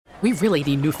We really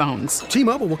need new phones.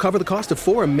 T-Mobile will cover the cost of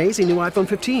 4 amazing new iPhone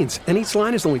 15s, and each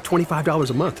line is only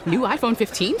 $25 a month. New iPhone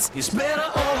 15s? It's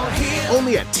better over here.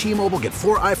 Only at T-Mobile, get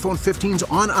 4 iPhone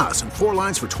 15s on us and 4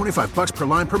 lines for $25 per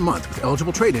line per month with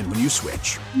eligible trade-in when you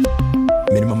switch.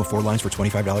 Minimum of 4 lines for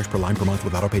 $25 per line per month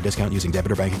with autopay discount using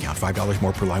debit or bank account. $5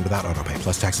 more per line without autopay,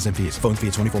 plus taxes and fees. Phone fee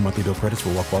at 24 monthly bill credits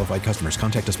for well-qualified customers.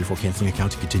 Contact us before canceling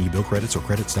account to continue bill credits or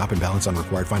credit stop and balance on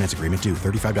required finance agreement due.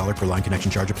 $35 per line connection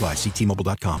charge applies. See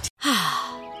T-Mobile.com.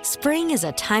 Spring is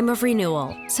a time of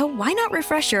renewal, so why not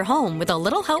refresh your home with a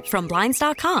little help from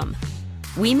Blinds.com?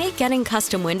 We make getting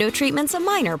custom window treatments a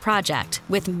minor project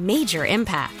with major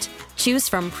impact. Choose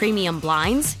from premium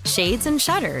blinds, shades, and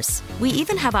shutters. We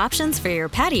even have options for your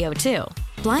patio, too.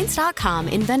 Blinds.com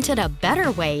invented a better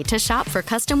way to shop for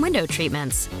custom window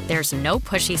treatments. There's no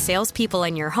pushy salespeople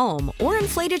in your home or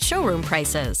inflated showroom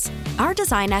prices. Our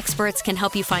design experts can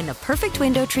help you find the perfect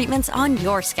window treatments on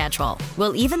your schedule.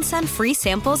 We'll even send free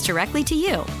samples directly to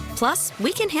you. Plus,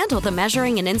 we can handle the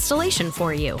measuring and installation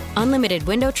for you. Unlimited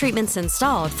window treatments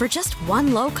installed for just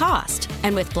one low cost.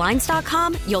 And with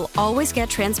Blinds.com, you'll always get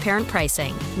transparent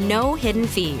pricing. No hidden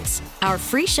fees. Our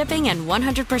free shipping and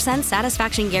 100%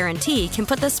 satisfaction guarantee can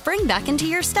put the spring back into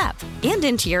your step and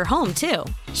into your home, too.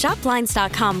 Shop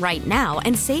Blinds.com right now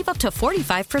and save up to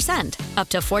 45%. Up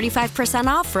to 45%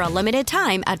 off for a limited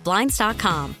time at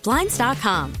Blinds.com.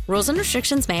 Blinds.com. Rules and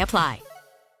restrictions may apply.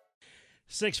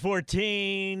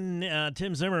 6:14.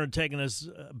 Tim Zimmer taking us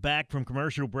back from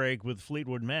commercial break with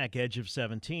Fleetwood Mac, Edge of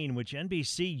 17, which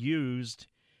NBC used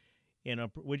in a.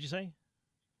 What'd you say?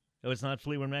 Oh, it's not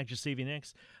Fleetwood Mac, just Stevie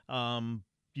Nicks.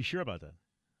 You sure about that?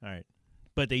 All right.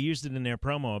 But they used it in their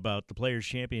promo about the Players'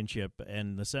 Championship,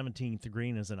 and the 17th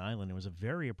green is an island. It was a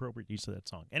very appropriate use of that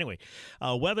song. Anyway,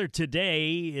 weather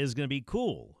today is going to be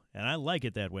cool, and I like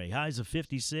it that way. Highs of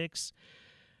 56.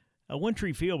 A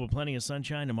wintry feel, but plenty of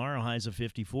sunshine. Tomorrow, highs of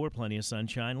 54, plenty of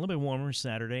sunshine. A little bit warmer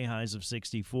Saturday, highs of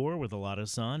 64 with a lot of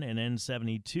sun. And then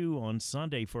 72 on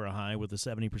Sunday for a high with a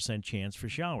 70% chance for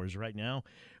showers. Right now,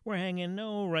 we're hanging,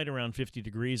 right around 50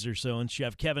 degrees or so. And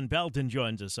Chef Kevin Belton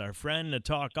joins us, our friend, to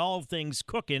talk all things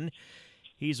cooking.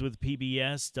 He's with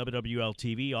PBS,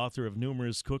 WWL-TV, author of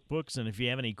numerous cookbooks. And if you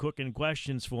have any cooking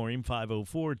questions for him,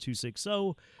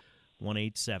 504-260-1870.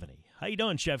 How you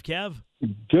doing, Chef Kev?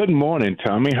 Good morning,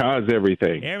 Tommy. How's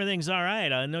everything? Everything's all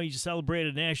right. I know you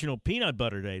celebrated National Peanut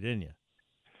Butter Day, didn't you?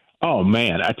 Oh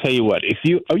man, I tell you what.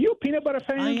 Are you a peanut butter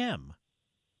fan? I am.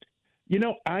 You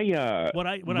know, what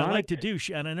I like to do,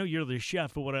 and I know you're the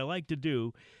chef, but what I like to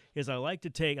do is I like to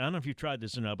take. I don't know if you've tried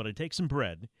this or not, but I take some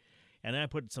bread, and then I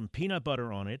put some peanut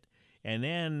butter on it. And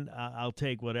then I'll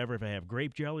take whatever, if I have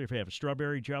grape jelly, if I have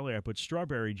strawberry jelly, I put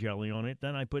strawberry jelly on it.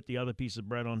 Then I put the other piece of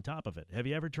bread on top of it. Have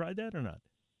you ever tried that or not?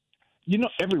 You know,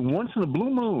 every once in a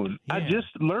blue moon. Yeah. I just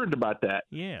learned about that.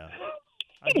 Yeah.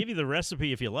 I'll give you the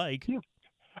recipe if you like. Yeah.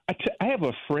 I have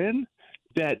a friend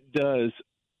that does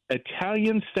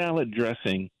Italian salad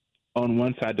dressing on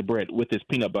one side of the bread with his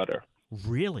peanut butter.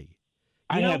 Really?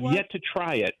 I have yet to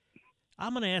try it.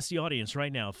 I'm going to ask the audience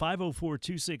right now,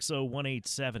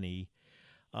 504-260-1870.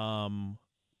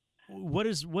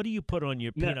 What do you put on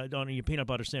your peanut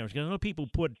butter sandwich? Because I know people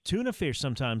put tuna fish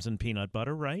sometimes in peanut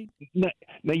butter, right? Now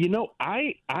you know,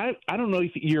 I don't know if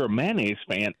you're a mayonnaise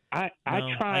fan. I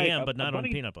tried. I am, but not on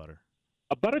peanut butter.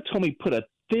 A buddy told me put a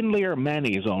thin layer of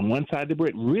mayonnaise on one side of the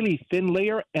bread, really thin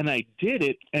layer, and I did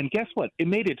it, and guess what? It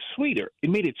made it sweeter.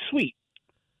 It made it sweet.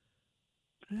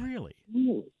 Really?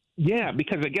 Yeah,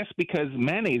 because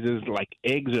mayonnaise is like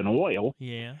eggs and oil.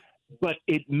 Yeah. But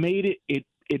it made it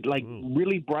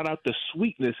really brought out the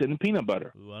sweetness in the peanut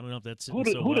butter. Ooh, I don't know if that's who'd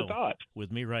have thought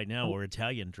with me right now, or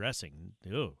Italian dressing.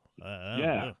 Ooh,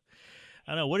 yeah. I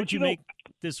don't know. What did you make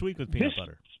this week with peanut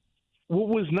butter? What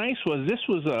was nice was this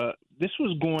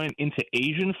was going into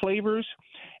Asian flavors,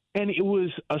 and it was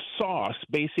a sauce.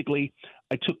 Basically,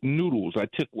 I took noodles.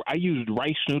 I used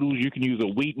rice noodles. You can use a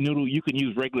wheat noodle. You can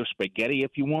use regular spaghetti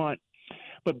if you want.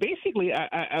 But basically,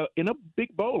 I in a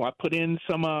big bowl, I put in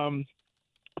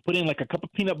like a cup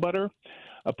of peanut butter.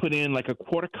 I put in like a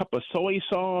quarter cup of soy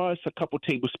sauce, a couple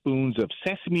tablespoons of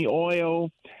sesame oil.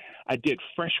 I did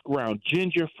fresh ground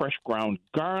ginger, fresh ground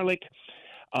garlic,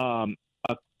 a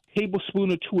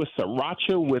tablespoon or two of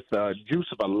sriracha with juice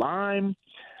of a lime.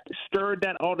 Stirred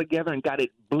that all together and got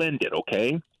it blended,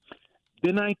 okay?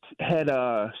 Then I had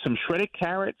some shredded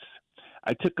carrots.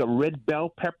 I took a red bell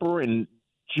pepper and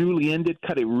julienned,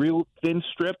 cut it real thin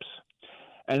strips,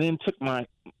 and then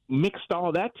mixed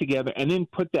all that together and then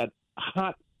put that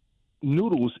hot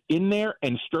noodles in there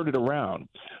and stirred it around.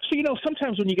 So, you know,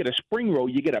 sometimes when you get a spring roll,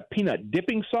 you get a peanut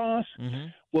dipping sauce. Mm-hmm.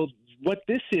 Well, what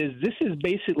this is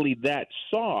basically that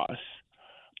sauce,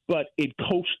 but it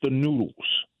coats the noodles,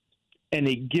 and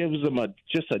it gives them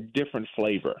just a different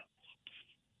flavor.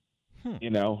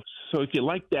 You know, so if you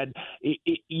like that,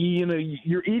 you know,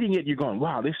 you're eating it, you're going,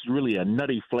 wow, this is really a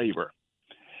nutty flavor.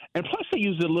 And plus, they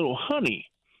use a little honey.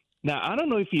 Now, I don't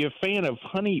know if you're a fan of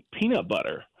honey peanut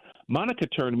butter. Monica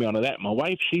turned me on to that. My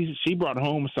wife, she brought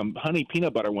home some honey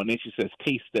peanut butter one day. She says,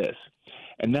 taste this.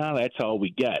 And now that's all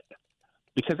we get.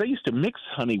 Because I used to mix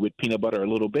honey with peanut butter a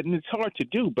little bit, and it's hard to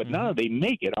do, but now they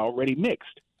make it already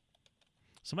mixed.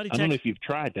 I don't know if you've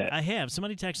tried that. I have.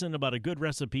 Somebody texted in about a good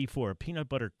recipe for a peanut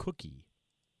butter cookie.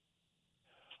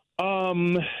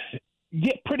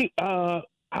 Yeah, pretty. I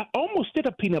almost did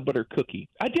a peanut butter cookie.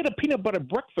 I did a peanut butter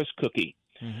breakfast cookie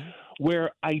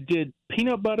where I did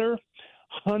peanut butter,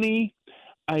 honey.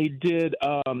 I did,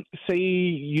 say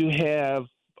you have,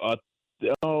 I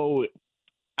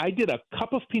did a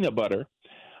cup of peanut butter.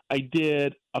 I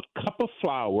did a cup of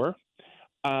flour,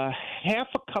 half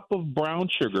a cup of brown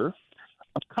sugar,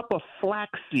 a cup of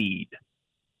flaxseed.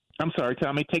 I'm sorry,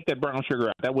 Tommy, take that brown sugar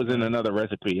out. That was in another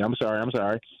recipe. I'm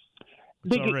sorry.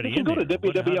 They can go to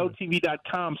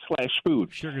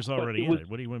www.tv.com/food. Sugar's already in it.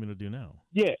 What do you want me to do now?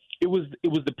 Yeah, it was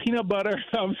the peanut butter.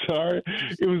 I'm sorry.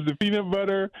 It was the peanut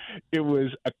butter. It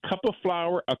was a cup of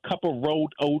flour, a cup of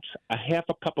rolled oats, a half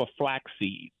a cup of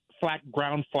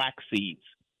ground flax seeds,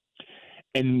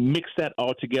 and mix that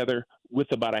all together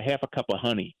with about a half a cup of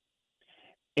honey.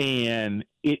 And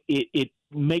it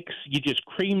makes, you just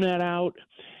cream that out.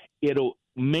 It'll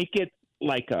make it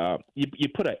like you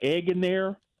put an egg in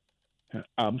there.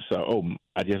 I'm sorry. Oh,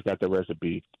 I just got the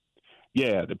recipe.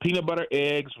 Yeah, the peanut butter,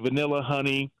 eggs, vanilla,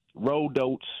 honey, rolled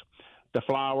oats, the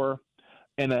flour,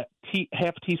 and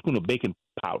half a teaspoon of baking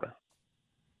powder.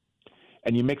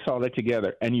 And you mix all that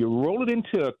together, and you roll it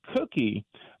into a cookie,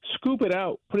 scoop it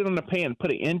out, put it on the pan,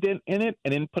 put an indent in it,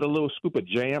 and then put a little scoop of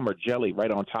jam or jelly right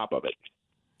on top of it,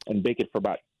 and bake it for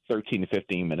about 13 to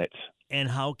 15 minutes. And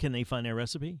how can they find that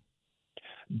recipe?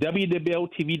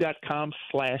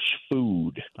 www.tv.com/food.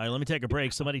 All right, let me take a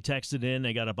break. Somebody texted in.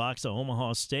 They got a box of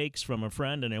Omaha steaks from a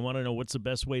friend, and they want to know what's the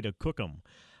best way to cook them.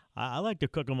 I like to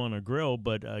cook them on a grill,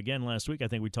 but again, last week I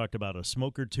think we talked about a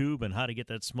smoker tube and how to get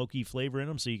that smoky flavor in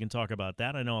them, so you can talk about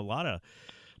that. I know a lot of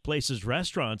places,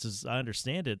 restaurants, as I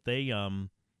understand it, they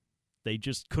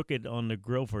just cook it on the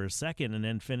grill for a second and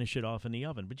then finish it off in the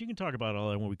oven. But you can talk about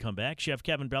all that when we come back. Chef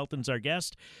Kevin Belton's our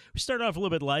guest. We start off a little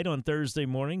bit light on Thursday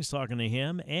mornings talking to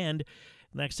him, and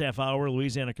next half hour,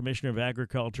 Louisiana Commissioner of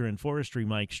Agriculture and Forestry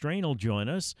Mike Strain will join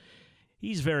us.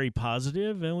 He's very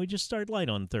positive, and we just start light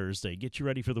on Thursday. Get you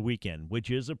ready for the weekend, which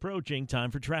is approaching.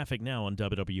 Time for traffic now on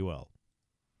WWL.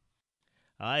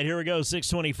 All right, here we go,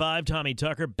 6:25. Tommy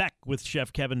Tucker back with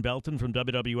Chef Kevin Belton from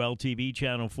WWL TV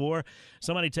Channel 4.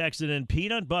 Somebody texted in,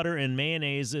 peanut butter and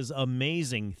mayonnaise is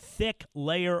amazing. Thick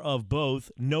layer of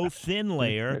both, no thin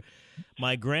layer.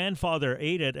 My grandfather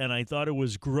ate it, and I thought it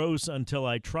was gross until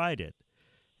I tried it.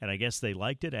 And I guess they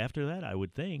liked it after that, I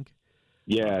would think.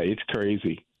 Yeah, it's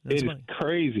crazy. It's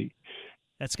crazy.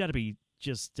 That's got to be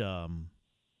just, I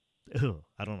don't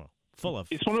know, full of.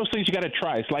 It's one of those things you got to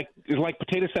try. It's like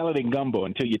potato salad and gumbo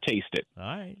until you taste it. All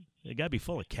right. It got to be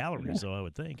full of calories, though, I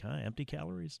would think, huh? Empty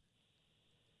calories?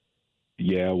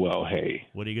 Yeah, well, hey.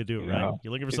 What are you going to do, right?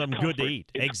 You're looking for something good to eat.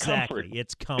 Exactly.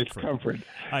 It's comfort. It's comfort.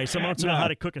 All right, someone wants to know how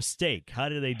to cook a steak. How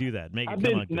do they do that? Make it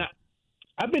come out good.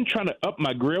 I've been trying to up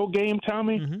my grill game,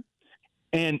 Tommy. Mm-hmm.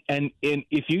 And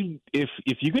if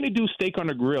you're going to do steak on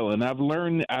a grill, and I've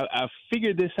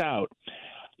figured this out,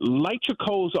 light your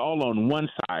coals all on one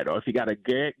side, or if you got a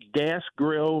gas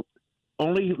grill,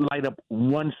 only light up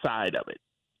one side of it.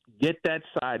 Get that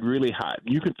side really hot.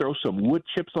 You can throw some wood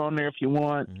chips on there if you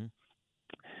want. Mm-hmm.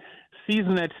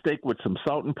 Season that steak with some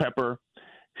salt and pepper.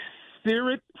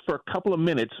 Sear it for a couple of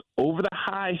minutes over the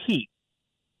high heat.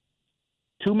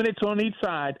 2 minutes on each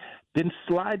side, then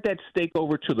slide that steak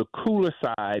over to the cooler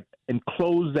side and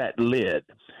close that lid.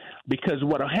 Because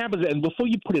what happens, and before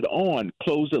you put it on,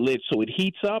 close the lid so it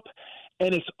heats up,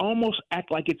 and it's almost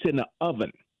act like it's in the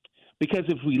oven. Because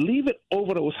if we leave it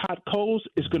over those hot coals,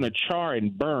 it's going to char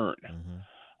and burn. Mm-hmm.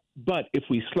 But if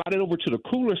we slide it over to the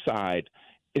cooler side,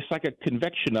 it's like a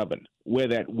convection oven where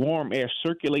that warm air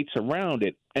circulates around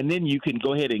it, and then you can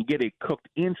go ahead and get it cooked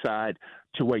inside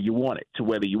to where you want it, to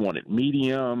whether you want it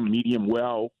medium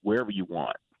well, wherever you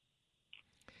want.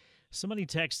 Somebody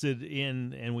texted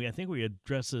in, and I think we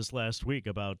addressed this last week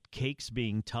about cakes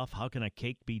being tough. How can a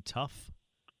cake be tough?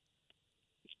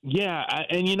 Yeah,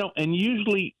 and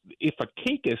usually if a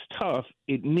cake is tough,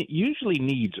 it usually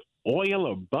needs oil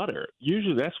or butter.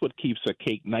 Usually that's what keeps a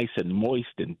cake nice and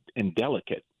moist and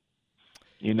delicate,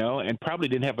 and probably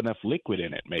didn't have enough liquid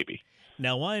in it maybe.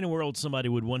 Now, why in the world somebody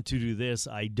would want to do this,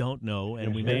 I don't know,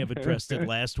 and we may have addressed it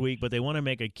last week, but they want to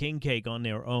make a king cake on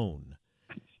their own.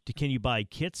 Can you buy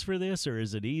kits for this, or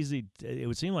is it easy? It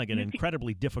would seem like an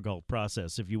incredibly difficult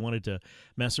process if you wanted to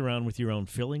mess around with your own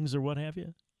fillings or what have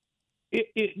you.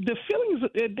 The fillings,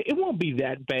 it won't be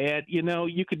that bad. You know,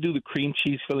 you could do the cream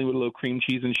cheese filling with a little cream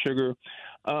cheese and sugar.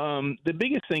 The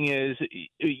biggest thing is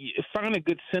find a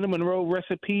good cinnamon roll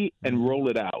recipe and roll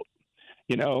it out.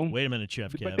 You know. Wait a minute,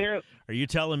 Chef Kev. Are you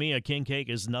telling me a king cake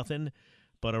is nothing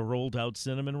but a rolled out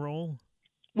cinnamon roll?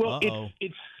 Well,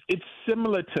 it's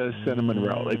similar to a cinnamon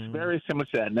roll. It's very similar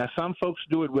to that. Now, some folks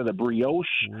do it with a brioche.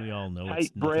 We all know tight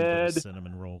it's nothing bread. but a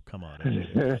cinnamon roll. Come on.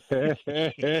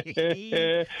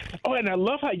 Oh, and I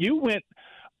love how you went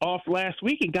off last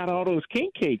week and got all those king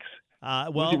cakes.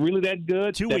 Was it really that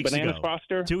good? 2 weeks Bananas ago.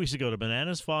 Foster? 2 weeks ago, the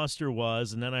Bananas Foster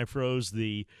was, and then I froze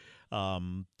the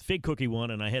fig cookie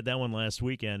one, and I had that one last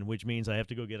weekend, which means I have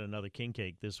to go get another king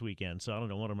cake this weekend. So I don't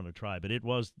know what I'm going to try, but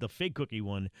the fig cookie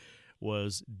one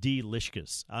was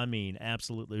delicious. I mean,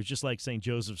 absolutely. It was just like St.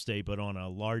 Joseph's Day, but on a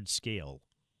large scale.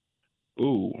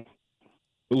 Ooh,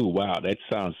 wow, that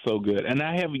sounds so good. And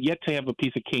I have yet to have a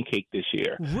piece of king cake this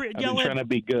year. I've been trying to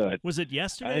be good. Was it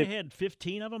yesterday? They had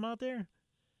 15 of them out there?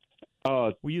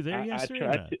 Were you there yesterday?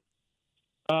 I tried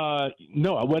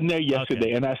no, I wasn't there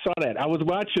yesterday, and I saw that. I was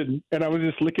watching, and I was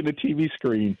just looking at the TV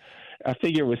screen. I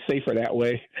figure it was safer that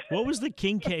way. What was the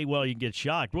king cake? Well, you get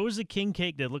shocked. What was the king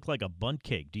cake that looked like a bundt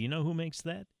cake? Do you know who makes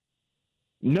that?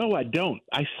 No, I don't.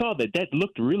 I saw that. That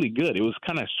looked really good. It was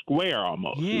kind of square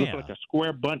almost. Yeah. It looked like a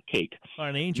square bundt cake. Or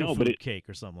an angel food cake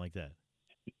or something like that.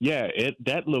 Yeah,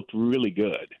 that looked really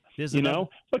good. Know?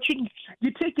 But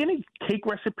you take any cake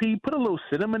recipe, put a little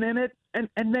cinnamon in it, and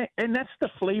that's the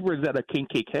flavors that a king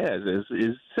cake has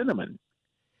is cinnamon.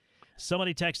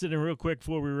 Somebody texted in real quick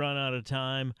before we run out of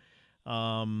time.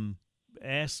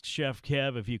 Ask Chef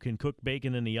Kev if you can cook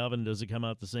bacon in the oven. Does it come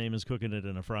out the same as cooking it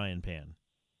in a frying pan?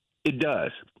 It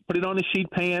does. Put it on a sheet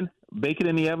pan, bake it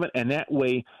in the oven, and that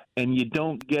way, and it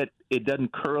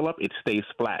doesn't curl up. It stays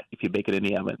flat if you bake it in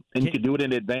the oven. And you can do it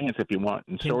in advance if you want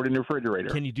and store it in the refrigerator.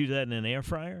 Can you do that in an air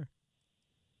fryer?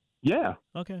 Yeah.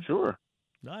 Okay. Sure.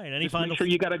 All right. Make sure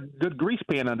you got a good grease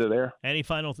pan under there.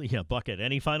 Bucket.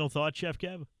 Any final thoughts, Chef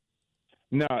Kev?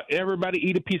 No, everybody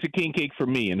eat a piece of king cake for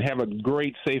me and have a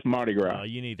great, safe Mardi Gras.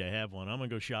 You need to have one. I'm going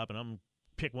to go shopping. I'm going to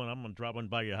pick one. I'm going to drop one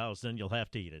by your house. Then you'll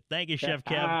have to eat it. Thank you, Chef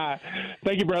Kev.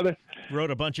 Thank you, brother.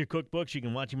 Wrote a bunch of cookbooks. You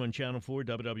can watch them on Channel 4,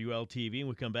 WWL-TV. When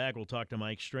we come back, we'll talk to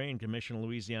Mike Strain, Commissioner of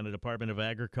Louisiana Department of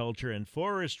Agriculture and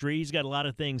Forestry. He's got a lot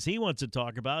of things he wants to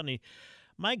talk about, and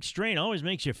Mike Strain always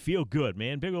makes you feel good,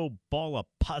 man. Big old ball of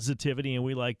positivity, and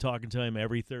we like talking to him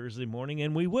every Thursday morning,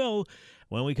 and we will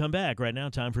when we come back. Right now,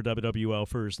 time for WWL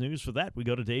First News. For that, we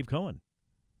go to Dave Cohen.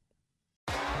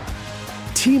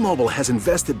 T-Mobile has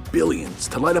invested billions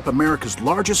to light up America's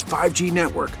largest 5G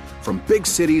network, from big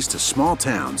cities to small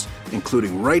towns,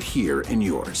 including right here in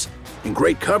yours. And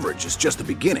great coverage is just the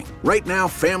beginning. Right now,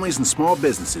 families and small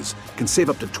businesses can save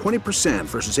up to 20%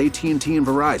 versus AT&T and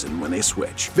Verizon when they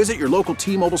switch. Visit your local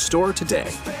T-Mobile store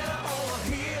today.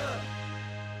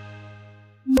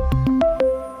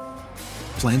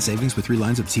 Plan savings with 3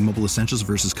 lines of T-Mobile Essentials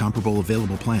versus comparable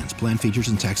available plans. Plan features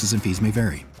and taxes and fees may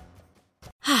vary.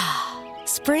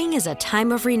 Spring is a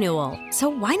time of renewal, so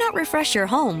why not refresh your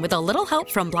home with a little help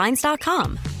from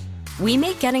Blinds.com? We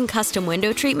make getting custom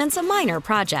window treatments a minor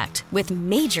project with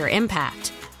major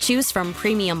impact. Choose from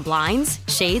premium blinds,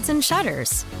 shades, and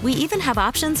shutters. We even have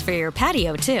options for your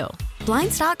patio, too.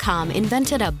 Blinds.com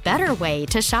invented a better way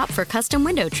to shop for custom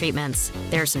window treatments.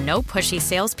 There's no pushy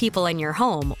salespeople in your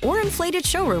home or inflated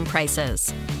showroom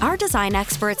prices. Our design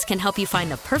experts can help you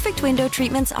find the perfect window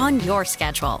treatments on your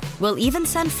schedule. We'll even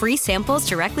send free samples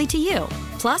directly to you.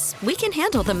 Plus, we can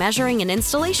handle the measuring and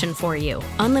installation for you.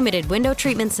 Unlimited window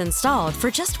treatments installed for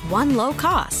just one low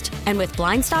cost. And with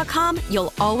Blinds.com,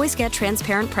 you'll always get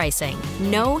transparent pricing.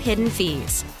 No hidden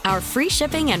fees. Our free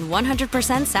shipping and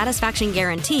 100% satisfaction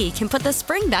guarantee can put the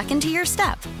spring back into your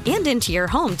step and into your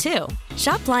home, too.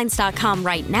 Shop Blinds.com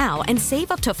right now and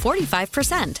save up to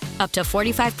 45%. Up to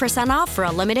 45% off for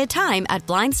a limited time at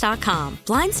Blinds.com.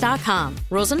 Blinds.com.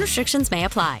 Rules and restrictions may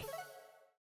apply.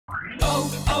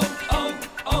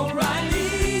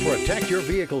 O'Reilly. Protect your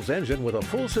vehicle's engine with a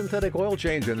full synthetic oil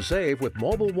change and save with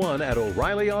Mobil 1 at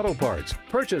O'Reilly Auto Parts.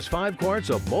 Purchase 5 quarts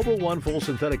of Mobil 1 full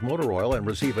synthetic motor oil and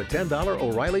receive a $10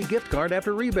 O'Reilly gift card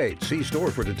after rebate. See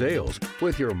store for details.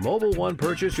 With your Mobil 1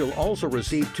 purchase, you'll also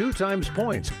receive 2 times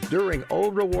points during O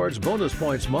Rewards Bonus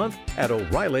Points Month at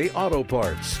O'Reilly Auto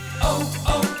Parts.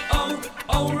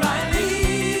 O'Reilly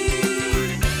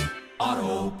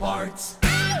Auto Parts.